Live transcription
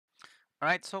All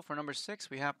right, so for number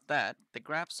 6, we have that the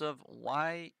graphs of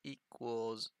y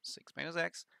equals 6 minus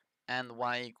x and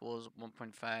y equals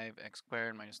 1.5 x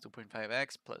squared minus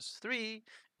 2.5x plus 3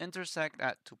 intersect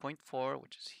at 2.4,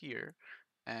 which is here,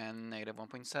 and negative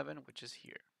 1.7, which is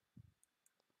here.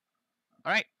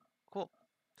 All right, cool.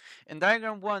 In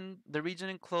diagram 1, the region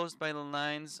enclosed by the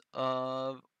lines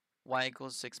of y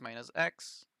equals 6 minus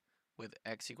x with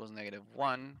x equals negative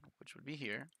 1, which would be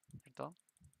here,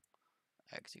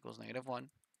 x equals negative 1,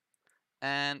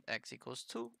 and x equals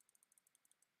 2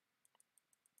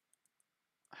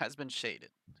 has been shaded.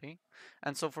 See?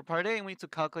 And so for part A, we need to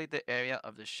calculate the area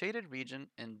of the shaded region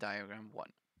in diagram 1.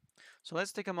 So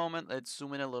let's take a moment, let's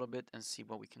zoom in a little bit and see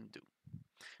what we can do.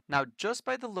 Now, just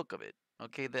by the look of it,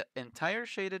 okay, the entire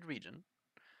shaded region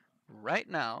right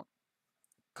now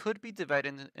could be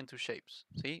divided into shapes.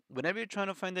 See? Whenever you're trying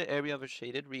to find the area of a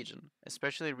shaded region,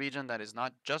 especially a region that is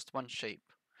not just one shape,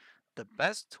 the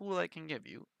best tool I can give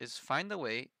you is find a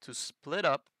way to split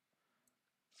up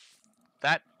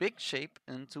that big shape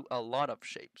into a lot of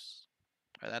shapes.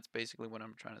 Right, that's basically what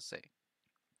I'm trying to say.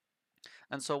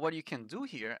 And so what you can do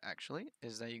here actually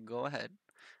is that you go ahead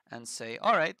and say,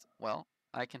 all right, well,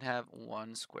 I can have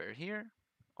one square here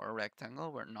or a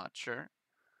rectangle, we're not sure,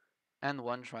 and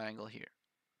one triangle here.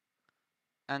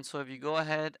 And so if you go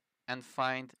ahead and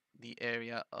find the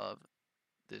area of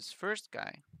this first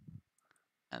guy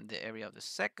and the area of the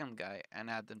second guy and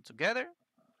add them together,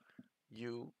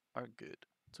 you are good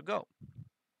to go.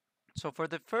 So for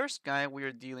the first guy, we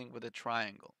are dealing with a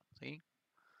triangle. See?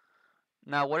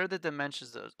 Now, what are the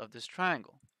dimensions of this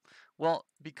triangle? Well,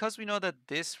 because we know that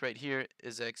this right here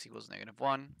is x equals negative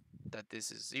 1, that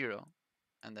this is 0,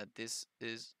 and that this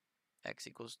is x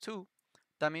equals 2,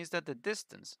 that means that the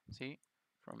distance, see,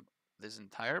 from this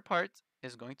entire part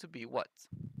is going to be what?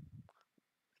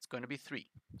 It's going to be 3,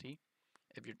 see?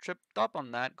 If you're tripped up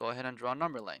on that, go ahead and draw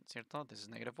number lines. ¿Cierto? This is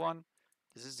negative 1,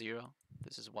 this is 0,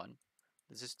 this is 1,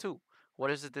 this is 2.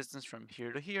 What is the distance from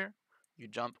here to here? You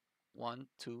jump 1,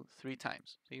 2, 3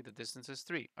 times. See, the distance is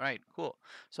 3. All right, cool.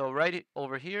 So right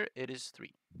over here, it is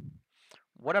 3.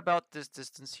 What about this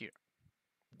distance here?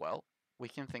 Well, we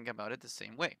can think about it the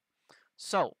same way.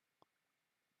 So,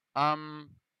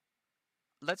 um,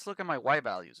 let's look at my y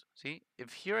values. See,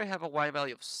 if here I have a y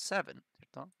value of 7,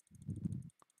 ¿cierto?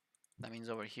 That means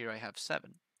over here I have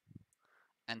 7.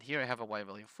 And here I have a y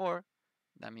value of 4.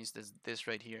 That means this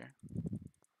right here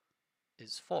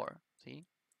is 4. See?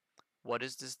 What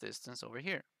is this distance over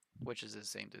here? Which is the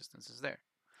same distance as there.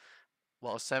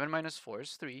 Well, 7 minus 4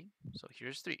 is 3. So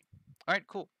here's 3. All right,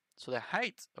 cool. So the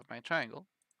height of my triangle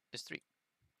is 3.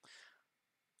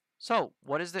 So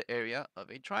what is the area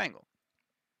of a triangle?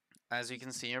 As you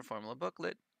can see in your formula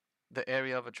booklet, the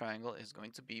area of a triangle is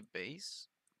going to be base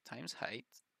times height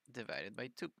divided by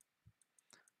 2.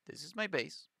 This is my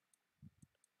base.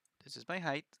 This is my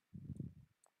height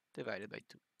divided by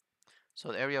 2.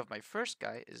 So the area of my first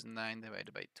guy is 9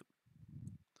 divided by 2.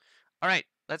 All right,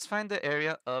 let's find the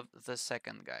area of the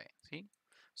second guy. See?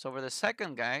 So for the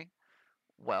second guy,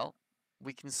 well,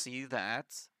 we can see that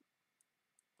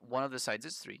one of the sides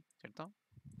is 3, ¿cierto?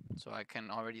 So I can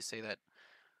already say that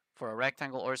for a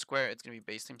rectangle or a square, it's going to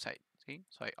be base times height. See?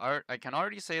 So I can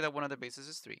already say that one of the bases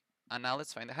is 3. And now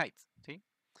let's find the height. See?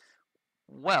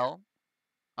 Well,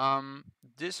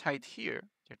 this height here,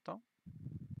 ¿cierto?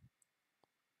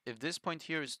 If this point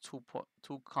here is 2,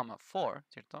 4,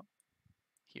 ¿cierto?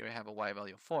 Here I have a y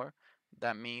value of 4.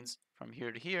 That means from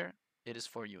here to here, it is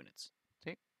 4 units.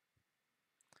 See?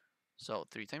 So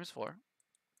 3 times 4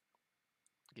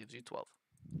 gives you 12.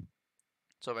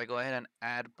 So if I go ahead and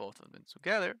add both of them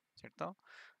together, ¿cierto?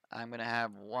 I'm going to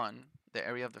have 1, the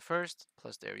area of the first,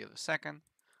 plus the area of the second,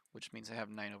 which means I have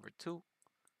 9 over 2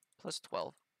 plus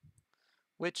 12,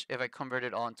 which if I convert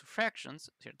it all into fractions,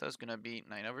 ¿cierto? Is going to be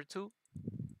 9 over 2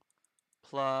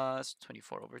 plus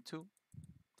 24 over 2,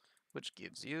 which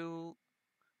gives you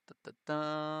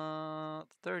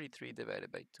 33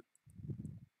 divided by 2.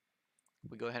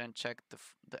 We go ahead and check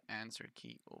the answer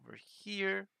key over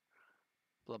here.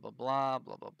 Blah, blah, blah,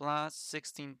 blah, blah, blah.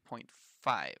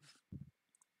 16.5.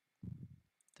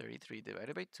 33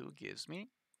 divided by 2 gives me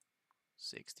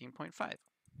 16.5. All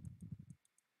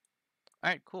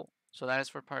right, cool. So that is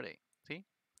for part A. See?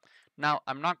 Now,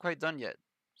 I'm not quite done yet,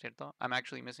 ¿cierto? I'm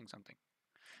actually missing something.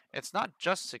 It's not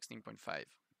just 16.5.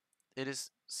 It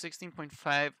is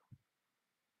 16.5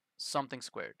 something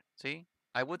squared. See?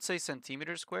 I would say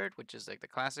centimeters squared, which is like the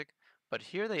classic, but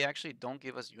here they actually don't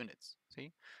give us units.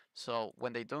 See? So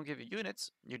when they don't give you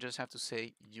units, you just have to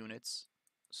say units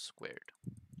squared.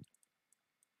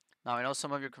 Now I know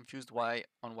some of you are confused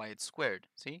on why it's squared.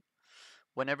 See?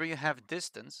 Whenever you have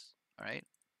distance, all right,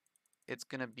 it's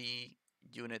going to be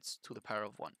units to the power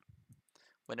of 1.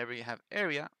 Whenever you have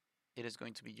area, it is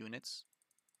going to be units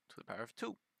to the power of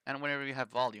 2. And whenever you have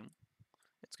volume,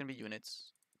 it's going to be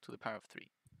units to the power of 3.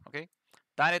 Okay?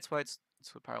 That is why it's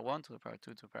to the power of 1, to the power of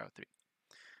 2, to the power of 3.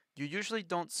 You usually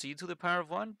don't see to the power of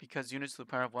 1 because units to the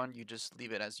power of 1, you just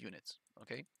leave it as units.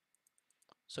 Okay?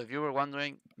 So if you were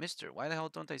wondering, Mister, why the hell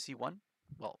don't I see 1?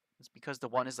 Well, it's because the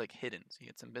 1 is like hidden. See,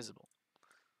 it's invisible.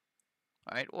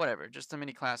 Alright, whatever. Just a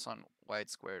mini class on why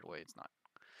it's squared, why it's not.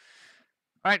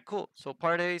 Alright, cool. So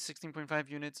part A, 16.5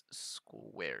 units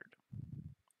squared.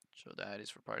 So that is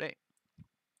for part A.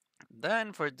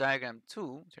 Then for diagram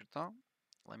 2, ¿cierto?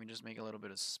 Let me just make a little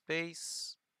bit of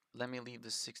space. Let me leave the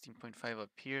 16.5 up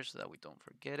here so that we don't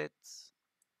forget it.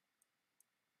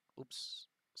 Oops,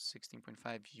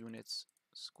 16.5 units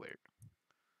squared.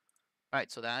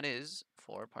 Alright, so that is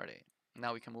for part A.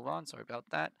 Now we can move on, sorry about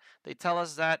that. They tell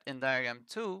us that in diagram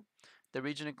 2, the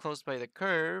region enclosed by the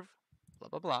curve, blah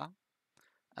blah blah,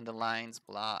 and the lines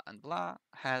blah and blah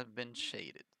have been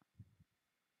shaded.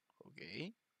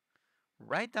 Okay.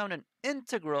 Write down an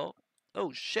integral.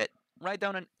 Oh shit. Write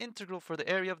down an integral for the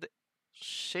area of the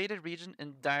shaded region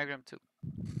in diagram 2.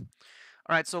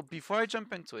 Alright, so before I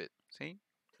jump into it, see,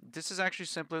 this is actually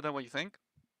simpler than what you think,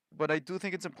 but I do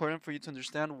think it's important for you to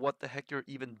understand what the heck you're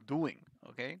even doing,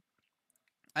 okay?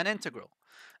 An integral.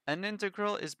 An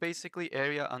integral is basically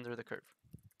area under the curve.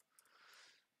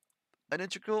 An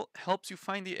integral helps you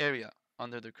find the area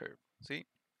under the curve, see?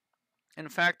 In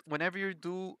fact, whenever you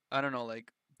do, I don't know,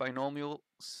 like binomial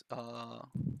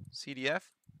CDF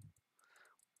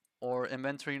or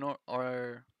inventory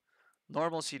or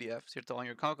normal CDF, ¿cierto, on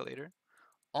your calculator,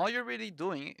 all you're really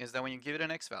doing is that when you give it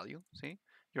an x value, see,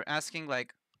 you're asking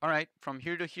like, all right, from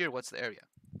here to here, what's the area?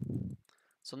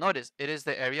 So notice, it is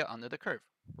the area under the curve,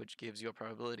 which gives you a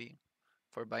probability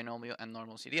for binomial and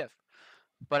normal CDF.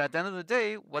 But at the end of the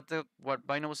day, what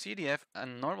binomial CDF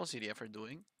and normal CDF are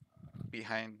doing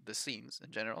behind the scenes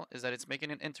in general is that it's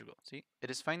making an integral. See,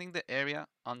 it is finding the area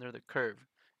under the curve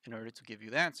in order to give you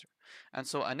the answer. And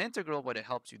so an integral, what it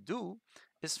helps you do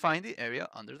is find the area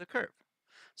under the curve.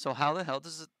 So how the hell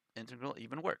does an integral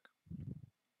even work?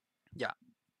 Yeah.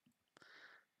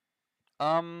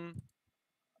 Um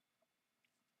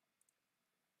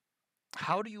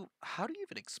how do you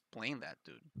even explain that,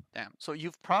 dude? Damn. So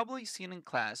you've probably seen in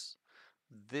class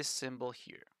this symbol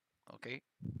here. Okay?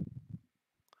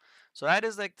 So that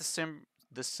is like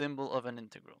the symbol of an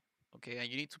integral. Okay, and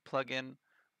you need to plug in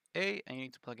A and you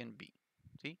need to plug in B.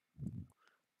 See?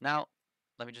 Now,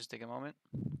 let me just take a moment.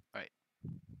 All right.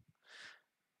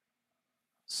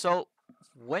 So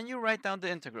when you write down the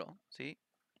integral, see,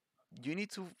 you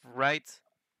need to write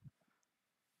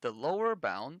the lower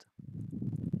bound.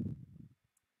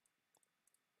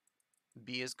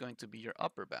 B is going to be your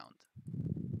upper bound.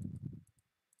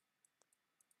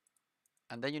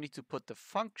 And then you need to put the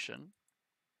function,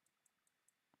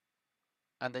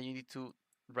 and then you need to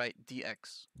write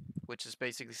dx, which is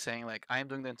basically saying like I am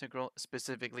doing the integral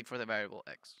specifically for the variable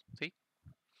x. See?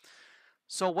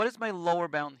 So what is my lower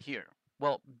bound here?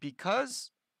 Well,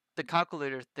 because the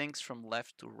calculator thinks from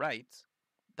left to right,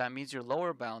 that means your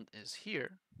lower bound is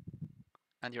here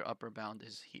and your upper bound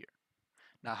is here.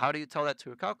 Now, how do you tell that to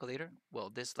your calculator? Well,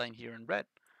 this line here in red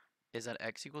is at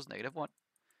x equals -1,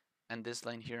 and this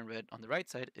line here in red on the right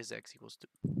side is x equals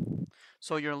 2.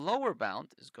 So your lower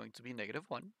bound is going to be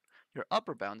 -1, your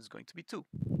upper bound is going to be 2.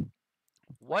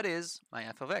 What is my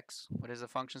f of x? What is the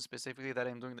function specifically that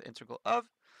I'm doing the integral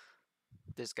of?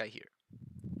 This guy here.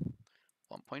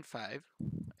 1.5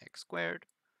 x squared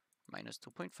minus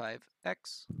 2.5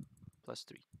 x plus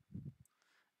 3.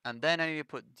 And then I need to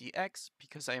put dx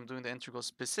because I am doing the integral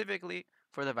specifically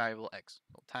for the variable x.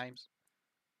 So times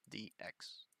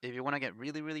dx. If you want to get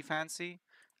really, really fancy,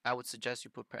 I would suggest you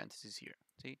put parentheses here.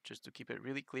 See, just to keep it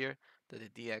really clear that the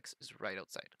dx is right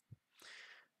outside.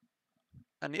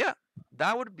 And yeah,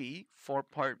 that would be for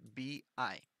part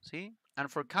BI. See?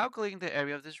 And for calculating the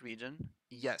area of this region,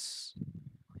 yes,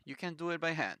 you can do it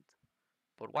by hand.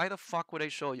 But why the fuck would I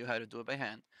show you how to do it by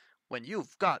hand when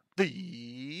you've got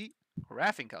the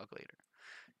graphing calculator?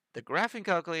 The graphing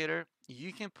calculator,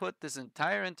 you can put this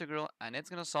entire integral and it's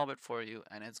going to solve it for you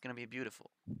and it's going to be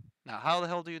beautiful. Now, how the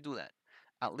hell do you do that?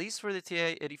 At least for the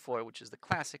TA84, which is the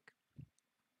classic,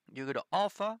 you go to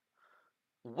alpha,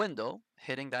 window,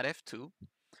 hitting that F2,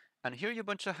 and here you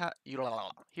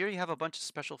here you have a bunch of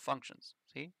special functions.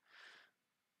 See?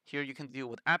 Here you can deal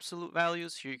with absolute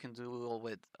values. Here you can deal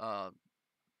with a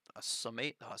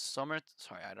summer.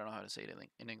 Sorry, I don't know how to say it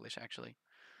in English actually.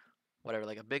 Whatever,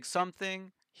 like a big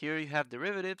something. Here you have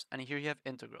derivatives, and here you have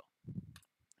integral.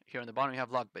 Here on the bottom you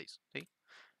have log base. See?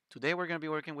 Today we're going to be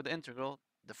working with the integral,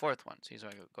 the fourth one. So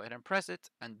I go ahead and press it,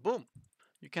 and boom,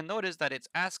 you can notice that it's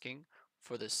asking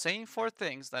for the same four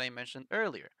things that I mentioned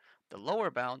earlier: the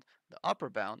lower bound, the upper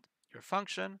bound, your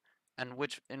function, and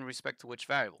which in respect to which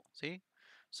variable. See?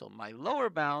 So my lower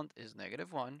bound is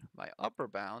 -1, my upper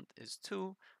bound is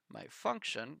 2, my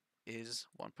function is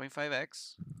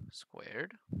 1.5x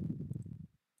squared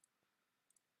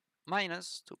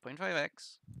minus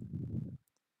 2.5x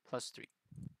plus 3.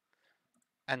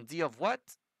 And d of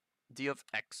what? D of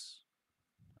x.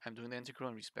 I'm doing the integral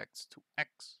in respect to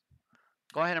x.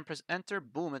 Go ahead and press enter.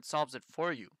 Boom, it solves it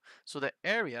for you. So the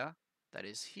area that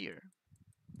is here,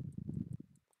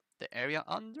 the area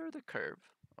under the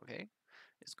curve, okay,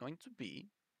 is going to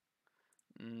be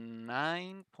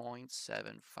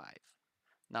 9.75.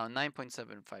 Now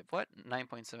 9.75 what?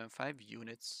 9.75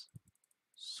 units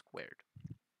squared.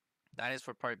 That is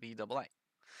for part B double I.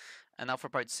 And now for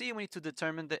part C, we need to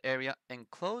determine the area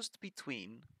enclosed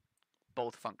between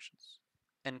both functions.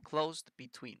 Enclosed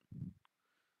between.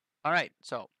 All right,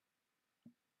 so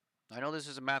I know this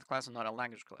is a math class and not a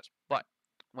language class, but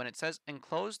when it says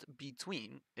enclosed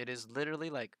between, it is literally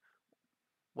like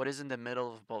what is in the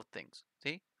middle of both things.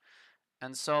 See?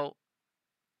 And so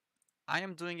I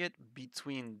am doing it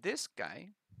between this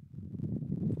guy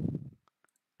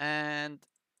and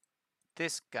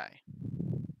this guy.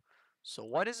 So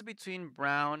what is between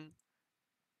brown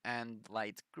and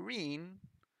light green?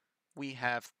 We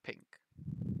have pink.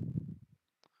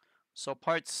 So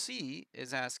part C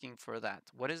is asking for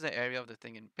that. What is the area of the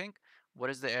thing in pink? What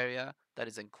is the area that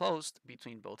is enclosed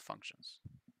between both functions?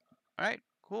 All right,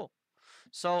 cool.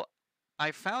 So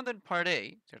I found in part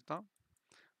A, ¿cierto?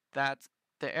 That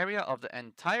the area of the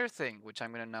entire thing, which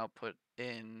I'm going to now put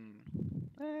in,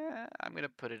 I'm going to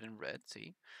put it in red,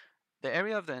 see? The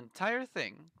area of the entire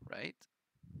thing, right?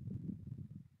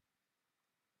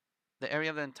 The area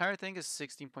of the entire thing is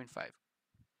 16.5.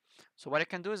 So what I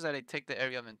can do is that I take the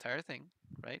area of the entire thing,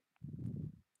 right?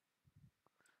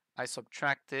 I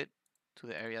subtract it to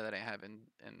the area that I have in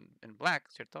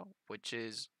black, ¿cierto? Which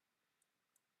is,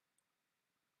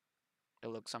 it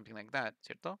looks something like that,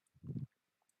 ¿cierto?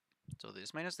 So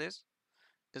this minus this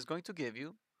is going to give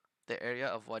you the area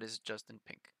of what is just in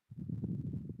pink.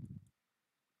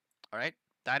 All right?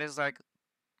 That is like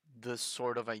the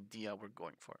sort of idea we're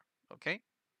going for, okay?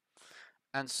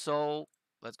 And so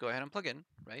let's go ahead and plug in,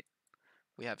 right?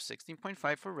 We have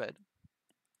 16.5 for red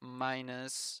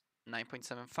minus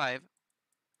 9.75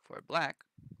 for black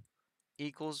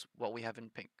equals what we have in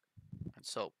pink. And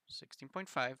so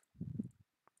 16.5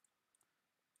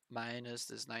 minus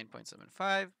this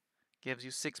 9.75 gives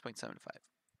you 6.75.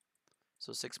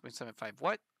 So 6.75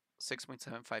 what?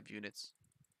 6.75 units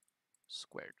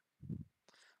squared.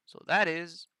 So that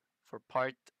is for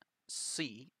part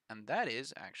C, and that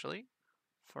is actually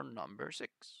for number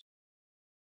 6.